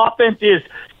this offense is.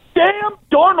 Sam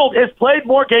Darnold has played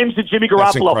more games than Jimmy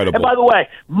Garoppolo. And by the way,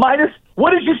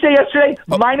 what did you say yesterday?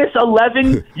 Minus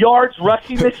 11 yards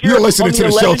rushing this year. You're listening to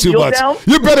the show too much.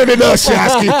 You're better than us,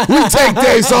 Shasky. We take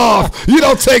days off. You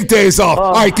don't take days off.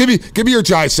 All right, give me your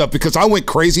Giants stuff because I went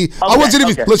crazy. I wasn't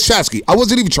even Shasky. I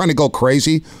wasn't even trying to go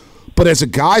crazy. But as a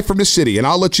guy from the city, and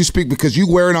I'll let you speak because you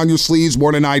wear it on your sleeves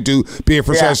more than I do, being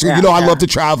from Shasky. I love to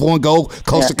travel and go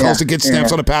coast to coast and get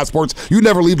stamps on the passports. You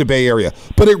never leave the Bay Area.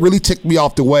 But it really ticked me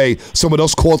off the way some of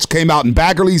those quotes came out, and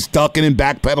Baggerly's ducking and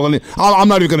backpedaling. I'm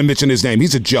not even going to mention his name.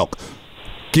 He's a joke.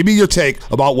 Give me your take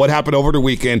about what happened over the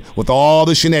weekend with all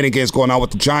the shenanigans going on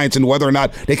with the Giants and whether or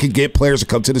not they can get players to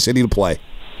come to the city to play.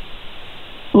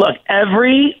 Look,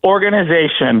 every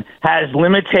organization has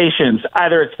limitations.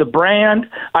 Either it's the brand,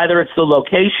 either it's the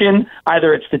location,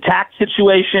 either it's the tax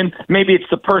situation, maybe it's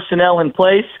the personnel in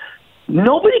place.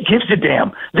 Nobody gives a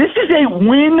damn. This is a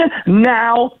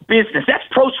win-now business. That's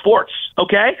pro sports,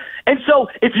 okay? And so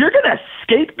if you're going to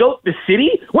scapegoat the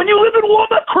city, when you live in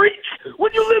Walnut Creek,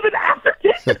 when you live in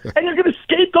Atherton, and you're going to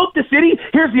scapegoat the city,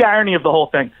 here's the irony of the whole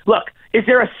thing. Look, is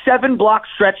there a 7-block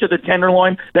stretch of the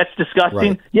Tenderloin that's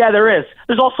disgusting? Right. Yeah, there is.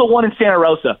 There's also one in Santa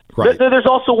Rosa. Right. There's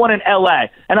also one in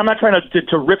L.A., and I'm not trying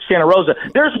to rip Santa Rosa.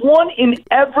 There's one in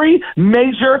every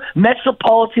major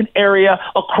metropolitan area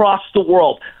across the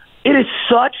world. It is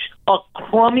such a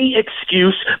crummy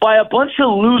excuse by a bunch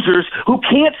of losers who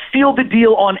can't seal the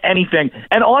deal on anything.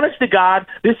 And honest to God,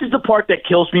 this is the part that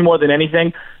kills me more than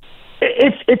anything.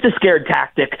 It's a scared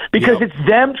tactic because it's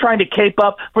them trying to cape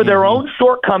up for their own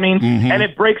shortcomings, and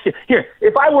it breaks it. Here,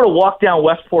 if I were to walk down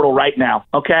West Portal right now,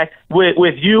 okay,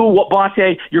 with you,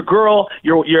 Bonte, your girl,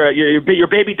 your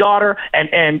baby daughter,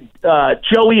 and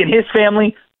Joey and his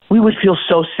family, we would feel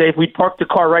so safe. We'd park the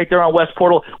car right there on West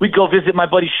Portal. We'd go visit my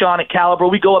buddy Sean at Caliber.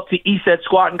 We'd go up to Easthead,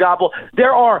 Squat and Gobble.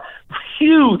 There are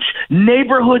huge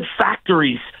neighborhood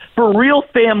factories for real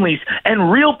families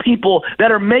and real people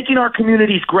that are making our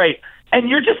communities great. And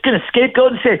you're just going to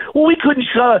scapegoat and say, well, we couldn't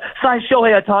sign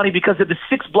Shohei Ohtani because of the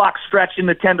 6-block stretch in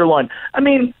the Tenderloin. I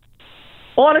mean,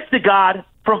 honest to God,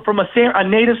 from a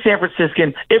native San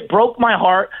Franciscan, it broke my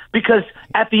heart because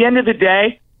at the end of the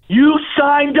day, you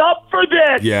signed up for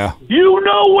this. Yeah. You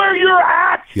know where you're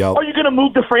at. Yep. Are you going to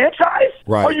move the franchise?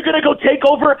 Right. Are you going to go take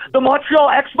over the Montreal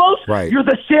Expos? Right. You're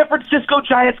the San Francisco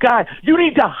Giants guy. You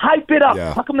need to hype it up.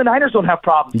 Yeah. How come the Niners don't have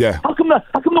problems? Yeah. How come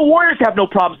the Warriors have no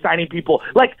problem signing people?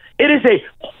 Like, it is a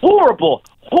horrible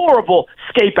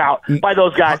scape out by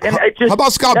those guys. And how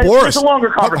about Scott Boras? It's a longer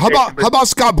conversation. How about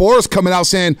Scott Boras coming out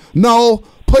saying, no,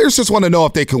 players just want to know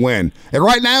if they can win. And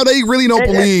right now, they really don't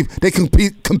believe they can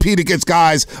compete against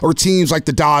guys or teams like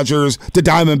the Dodgers, the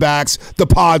Diamondbacks, the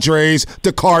Padres,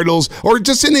 the Cardinals, or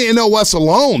just in the NOS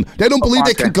alone. They don't believe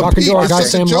they can compete. Our guy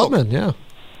it's Sam a joke. Lutman, yeah.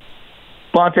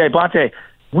 Bonte,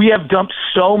 we have dumped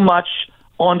so much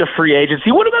onto free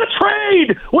agency. What about a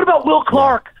trade? What about Will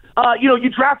Clark? You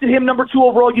drafted him number 2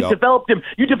 overall. You developed him.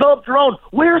 You developed your own.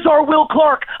 Where's our Will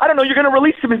Clark? I don't know. You're going to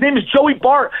release him. His name is Joey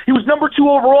Bart. He was number 2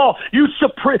 overall. You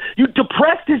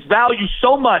depressed his value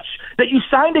so much that you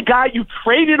signed a guy you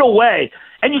traded away,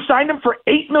 and you signed him for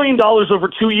 $8 million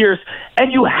over 2 years,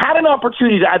 and you had an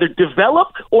opportunity to either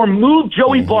develop or move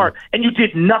Joey Bart, and you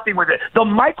did nothing with it. The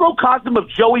microcosm of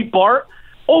Joey Bart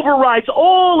overrides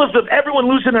all of them, everyone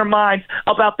losing their minds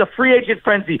about the free agent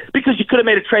frenzy, because you could have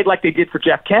made a trade like they did for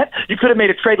Jeff Kent. You could have made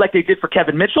a trade like they did for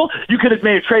Kevin Mitchell. You could have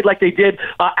made a trade like they did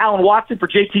Allen Watson for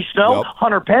JT Snow,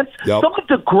 Hunter Pence. Some of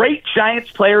the great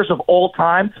Giants players of all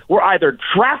time were either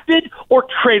drafted or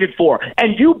traded for.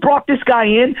 And you brought this guy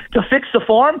in to fix the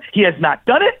farm. He has not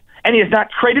done it, and he has not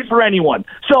traded for anyone.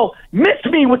 So miss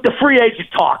me with the free agent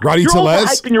talk. Roddy You're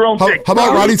Tellez? overhyping your own thing. How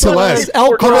about Roddy Tellez? How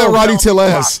about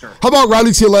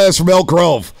Roddy Tellez from Elk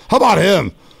Grove? How about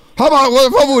him? How about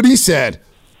what he said?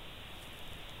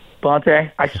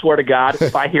 Bonte, I swear to God,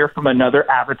 if I hear from another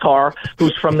avatar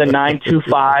who's from the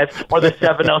 925 or the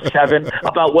 707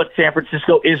 about what San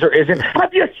Francisco is or isn't,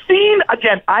 have you seen,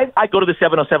 again, I go to the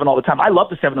 707 all the time. I love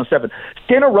the 707.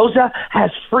 Santa Rosa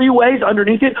has freeways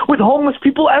underneath it with homeless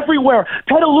people everywhere.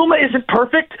 Petaluma isn't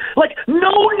perfect. Like,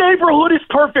 no neighborhood is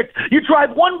perfect. You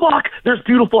drive one block, there's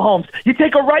beautiful homes. You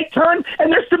take a right turn,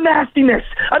 and there's some nastiness.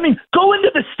 I mean, go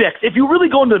into the sticks. If you really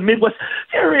go into the Midwest,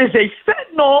 there is a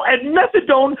fentanyl and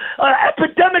methadone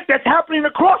epidemic that's happening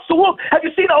across the world. Have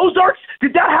you seen Ozarks?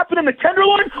 Did that happen in the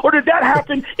Tenderloin, or did that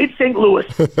happen in St. Louis?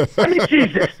 I mean,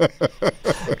 Jesus.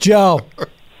 Joe,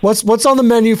 what's on the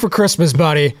menu for Christmas,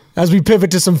 buddy? As we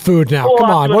pivot to some food now. Well, Come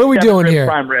on, what are we doing here?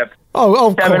 Prime rib.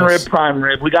 Oh, seven rib, prime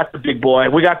rib. We got the big boy.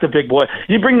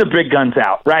 You bring the big guns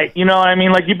out, right? You know what I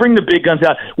mean? Like, you bring the big guns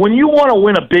out. When you want to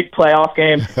win a big playoff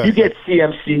game, you get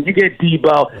CMC, you get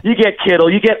Debo, you get Kittle,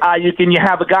 you get Ayuk, and you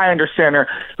have a guy under center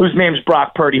whose name's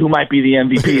Brock Purdy, who might be the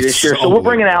MVP this year. So we're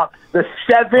bringing out the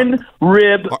 7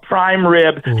 rib, prime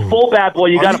rib, full bad boy.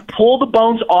 You got to pull the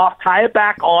bones off, tie it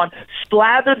back on,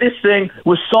 slather this thing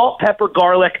with salt, pepper,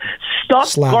 garlic,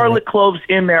 stuff garlic cloves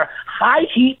in there, high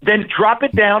heat, then drop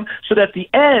it down so that the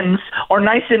ends are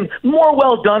nice and more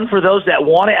well done for those that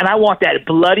want it. And I want that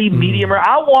bloody medium rare.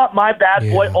 I want my bad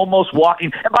boy almost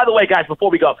walking. And by the way, guys,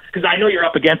 before we go, because I know you're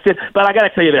up against it, but I got to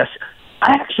tell you this.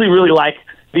 I actually really like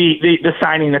the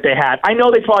signing that they had. I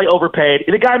know they probably overpaid.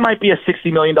 The guy might be a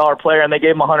 $60 million player, and they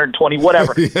gave him 120,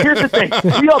 whatever. Here's the thing.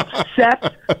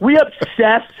 We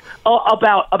obsess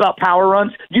about power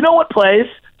runs. You know what plays?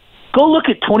 Go look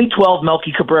at 2012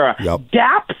 Melky Cabrera.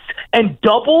 Gaps and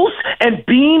doubles and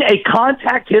being a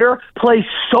contact hitter plays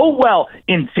so well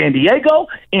in San Diego,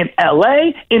 in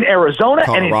L.A., in Arizona,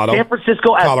 Colorado. and in San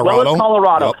Francisco, as well as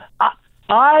Colorado.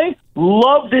 I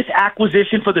love this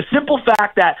acquisition for the simple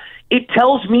fact that it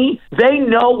tells me they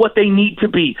know what they need to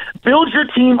be. Build your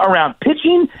team around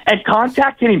pitching and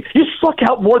contact hitting. You suck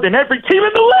out more than every team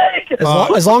in the league.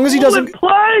 As long as he doesn't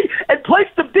play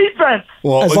some defense.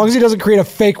 Well, as long as he doesn't create a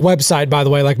fake website, by the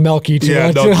way, like Melky,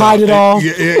 to hide it all.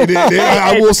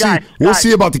 We'll see. We'll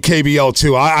see about the KBO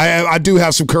too. I do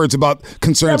have some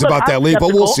concerns about that league,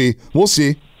 but we'll see. We'll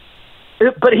see.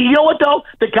 But you know what, though?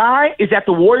 The guy is at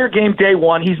the Warrior game day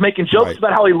one. He's making jokes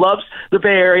about how he loves the Bay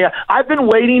Area. I've been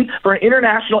waiting for an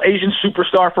international Asian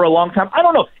superstar for a long time. I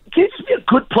don't know. Can he just be a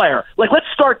good player? Like, let's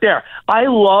start there. I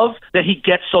love that he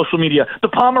gets social media. The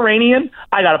Pomeranian,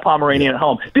 I got a Pomeranian at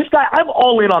home. This guy, I'm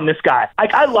all in on this guy.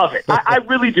 I love it. I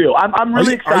really do. I'm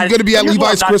really excited. Are you going to be at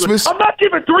Levi's Christmas? I'm not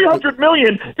giving $300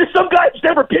 million to some guy who's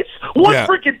never pitched one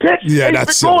freaking pitch. Yeah, and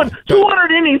he's been going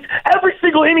 200 innings every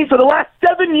single inning for the last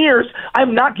 7 years.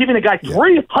 I'm not giving a guy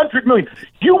 $300 million.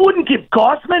 You wouldn't give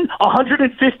Gossman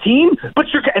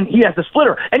 $115, and he has the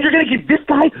splitter, and you're going to give this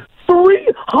guy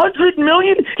 $300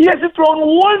 million? He hasn't thrown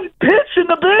one pitch in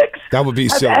the bigs. That would be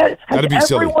silly. That'd be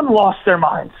silly. Everyone lost their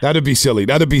minds. That'd be silly.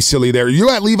 That'd be silly. There, you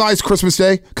at Levi's Christmas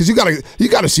Day? Because you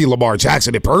gotta see Lamar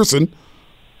Jackson in person.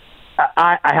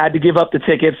 I had to give up the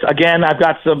tickets again. I've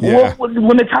got some. Yeah. Well,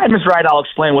 when the time is right, I'll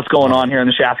explain what's going on here in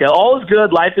the Shasky. All is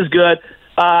good. Life is good.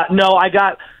 No, I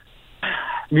got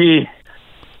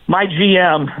my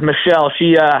GM, Michelle,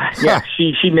 she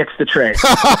nixed the trade.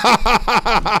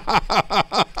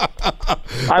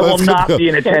 I will not be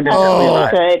in attendance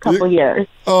for a couple years.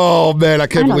 Oh, man, I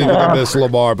can't believe I missed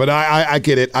Lamar. But I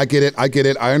get it.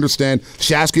 I understand.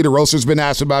 Shasky, the roaster's been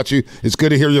asked about you. It's good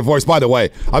to hear your voice. By the way,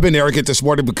 I've been arrogant this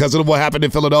morning because of what happened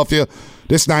in Philadelphia.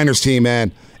 This Niners team,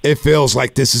 man, it feels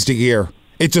like this is the year.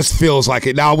 It just feels like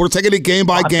it. Now, we're taking it game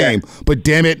by game, but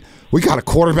damn it, we got a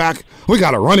quarterback, we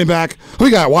got a running back,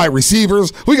 we got wide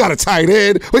receivers, we got a tight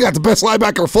end, we got the best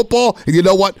linebacker in football, and you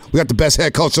know what? We got the best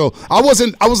head coach. So I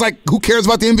was like, who cares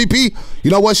about the MVP?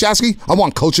 You know what, Shasky? I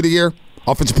want Coach of the Year,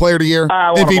 Offensive Player of the Year,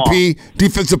 MVP,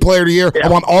 Defensive Player of the Year. Yeah. I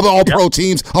want all the All-Pro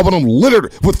teams. I want them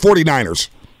littered with 49ers.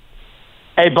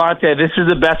 Hey, Bonte, this is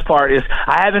the best part. Is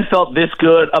I haven't felt this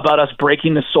good about us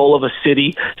breaking the soul of a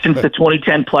city since the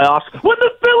 2010 playoffs when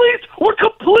the Phillies were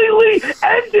completely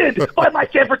ended by my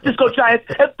San Francisco Giants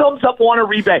and thumbs up Juan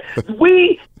Uribe.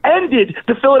 We ended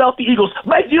the Philadelphia Eagles.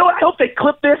 Mike, you know what? I hope they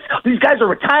clip this. These guys are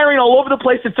retiring all over the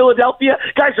place in Philadelphia.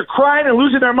 Guys are crying and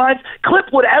losing their minds. Clip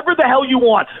whatever the hell you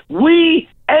want. We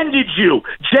ended you.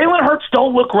 Jalen Hurts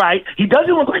don't look right. He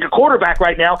doesn't look like a quarterback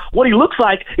right now. What he looks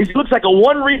like is he looks like a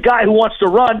one-read guy who wants to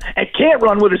run and can't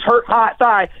run with his hurt hot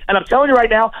thigh. And I'm telling you right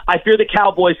now, I fear the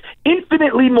Cowboys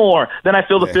infinitely more than I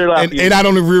feel the Philadelphia. And I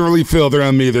don't really feel they're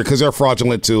on them either because they're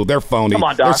fraudulent too. They're phony. Come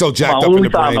on, Doc. They're so jacked up in the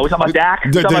brain. Are we talking about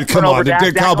Dak? Come on,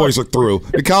 the Cowboys are through.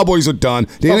 The Cowboys are done.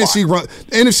 The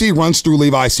NFC runs through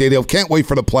Levi Stadium. Can't wait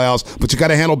for the playoffs, but you got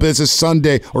to handle business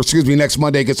next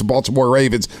Monday against the Baltimore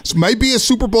Ravens. So might be a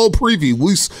Super Bowl preview.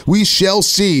 We shall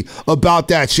see about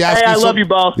that. Shasky, hey, I love you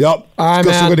both. Yep. All right,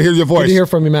 man. So good to hear your voice. Good to hear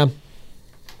from you, man.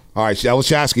 All right, that was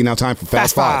Shasky. Now time for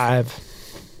Fast Five.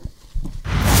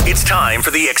 It's time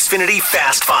for the Xfinity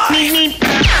Fast Five.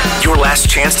 Your last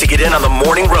chance to get in on the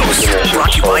morning roast.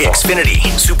 Brought to you by Xfinity.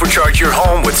 Supercharge your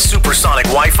home with supersonic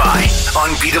Wi-Fi.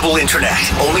 Unbeatable internet.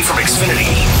 Only from Xfinity.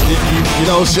 You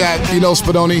know, Shaq,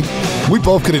 Spadoni, we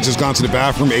both could have just gone to the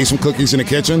bathroom, ate some cookies in the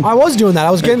kitchen. I was doing that.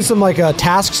 I was getting some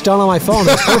tasks done on my phone.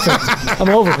 It's perfect. I'm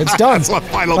over. It's done.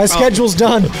 My schedule's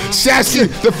done. Shasky,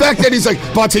 the fact that he's like,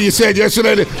 Bonte, you said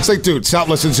yesterday. It's like, dude, stop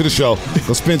listening to the show.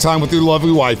 Go spend time with your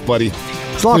lovely wife, buddy.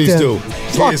 Please do.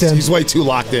 He's way too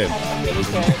locked in.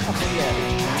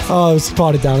 Oh, it's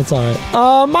potted down. It's all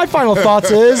right. My final thoughts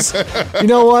is, you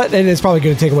know what? And it's probably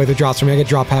going to take away the drops from me. I get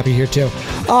drop happy here too.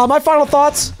 My final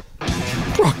thoughts,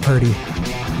 Brock Purdy.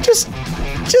 Just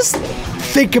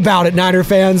think about it, Niner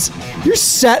fans. You're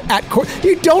set at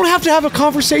you don't have to have a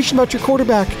conversation about your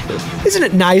quarterback. Isn't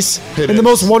it nice? The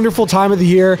most wonderful time of the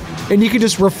year, and you can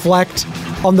just reflect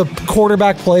on the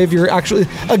quarterback play if you're actually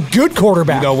a good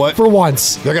quarterback. You know what? For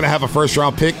once. They're going to have a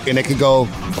first-round pick, and it could go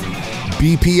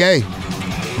BPA.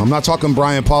 I'm not talking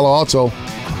Brian Palo Alto.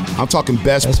 I'm talking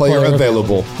best player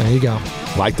available. There you go.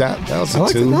 Like that? That was a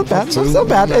 2. Not bad. That's not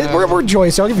bad. We're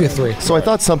joyous. I'll give you a 3. So I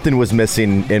thought something was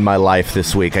missing in my life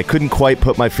this week. I couldn't quite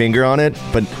put my finger on it,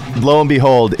 but lo and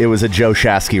behold, it was a Joe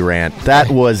Shasky rant. That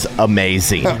was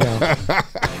amazing.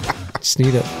 Just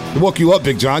need it. It woke you up,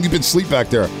 Big John. You've been asleep back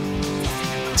there.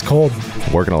 It's cold.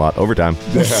 Working a lot. Overtime.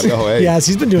 Hey. Yes,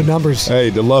 he's been doing numbers. Hey,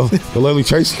 the lovely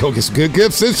Tracy go get some good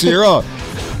gifts this year.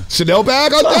 Chanel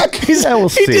bag on deck? He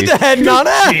did the head nod.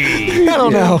 I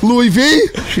don't know. Louis V?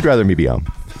 She'd rather me be home.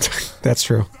 That's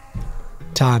true.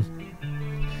 Time.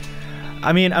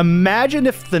 I mean, imagine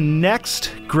if the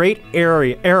next great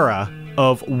era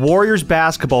of Warriors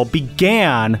basketball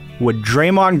began when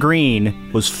Draymond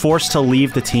Green was forced to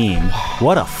leave the team.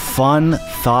 What a fun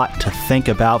thought to think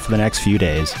about for the next few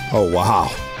days. Oh,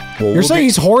 wow. Well, You're saying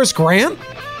he's Horace Grant?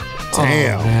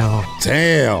 Damn.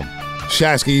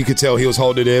 Shasky, you could tell he was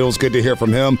holding it in. It was good to hear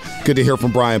from him. Good to hear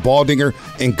from Brian Baldinger.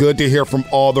 And good to hear from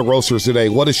all the roasters today.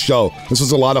 What a show. This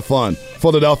was a lot of fun.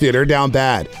 Philadelphia, they're down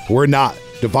bad. We're not.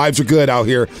 The vibes are good out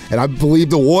here. And I believe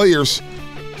the Warriors,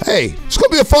 hey, it's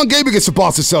going to be a fun game against the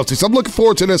Boston Celtics. I'm looking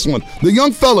forward to this one. The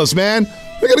young fellas, man.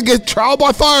 They're going to get trial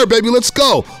by fire, baby. Let's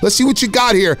go. Let's see what you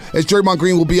got here, as Draymond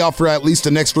Green will be out for at least the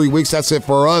next 3 weeks. That's it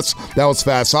for us. That was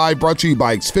Fast Five, brought to you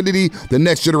by Xfinity, the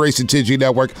next generation 10G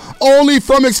network, only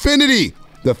from Xfinity.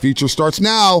 The feature starts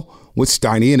now with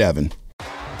Steiny and Evan.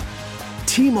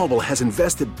 T-Mobile has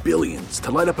invested billions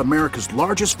to light up America's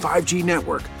largest 5G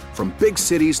network, from big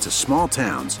cities to small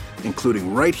towns,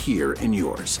 including right here in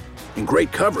yours. And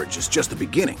great coverage is just the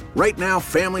beginning. Right now,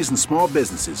 families and small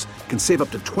businesses can save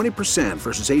up to 20%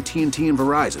 versus AT&T and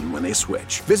Verizon when they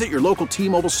switch. Visit your local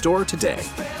T-Mobile store today.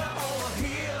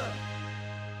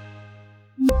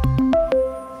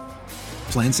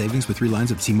 Plan savings with 3 lines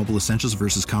of T-Mobile Essentials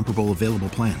versus comparable available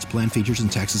plans. Plan features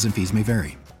and taxes and fees may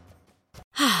vary.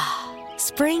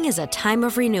 Spring is a time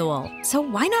of renewal, so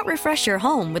why not refresh your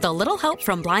home with a little help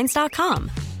from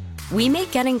Blinds.com? We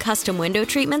make getting custom window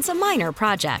treatments a minor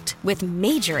project with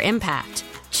major impact.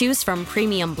 Choose from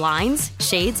premium blinds,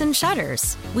 shades, and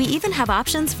shutters. We even have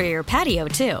options for your patio,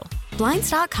 too.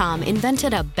 Blinds.com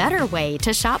invented a better way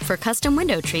to shop for custom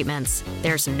window treatments.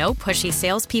 There's no pushy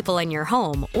salespeople in your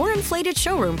home or inflated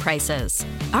showroom prices.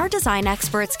 Our design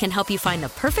experts can help you find the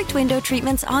perfect window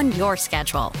treatments on your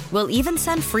schedule. We'll even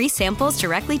send free samples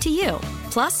directly to you.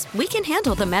 Plus, we can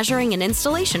handle the measuring and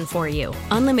installation for you.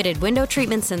 Unlimited window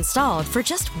treatments installed for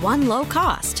just one low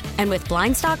cost. And with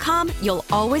Blinds.com, you'll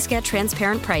always get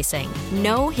transparent pricing.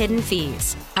 No hidden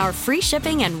fees. Our free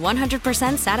shipping and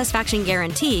 100% satisfaction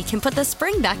guarantee can put the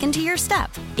spring back into your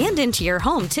step and into your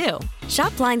home, too.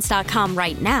 Shop Blinds.com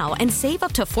right now and save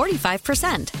up to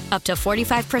 45%. Up to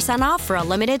 45% off for a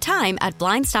limited time at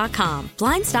Blinds.com.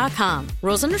 Blinds.com.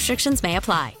 Rules and restrictions may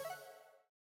apply.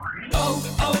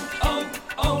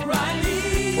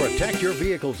 O'Reilly. For a Protect your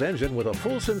vehicle's engine with a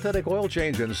full synthetic oil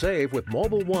change and save with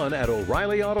Mobile One at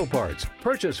O'Reilly Auto Parts.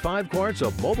 Purchase 5 quarts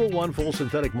of Mobile One full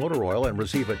synthetic motor oil and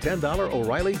receive a $10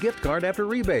 O'Reilly gift card after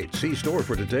rebate. See store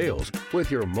for details. With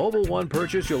your Mobile One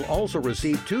purchase, you'll also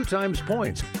receive 2 times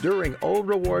points during O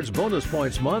Rewards Bonus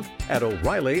Points Month at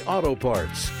O'Reilly Auto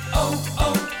Parts.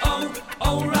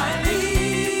 O'Reilly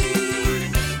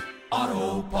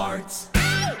Auto Parts.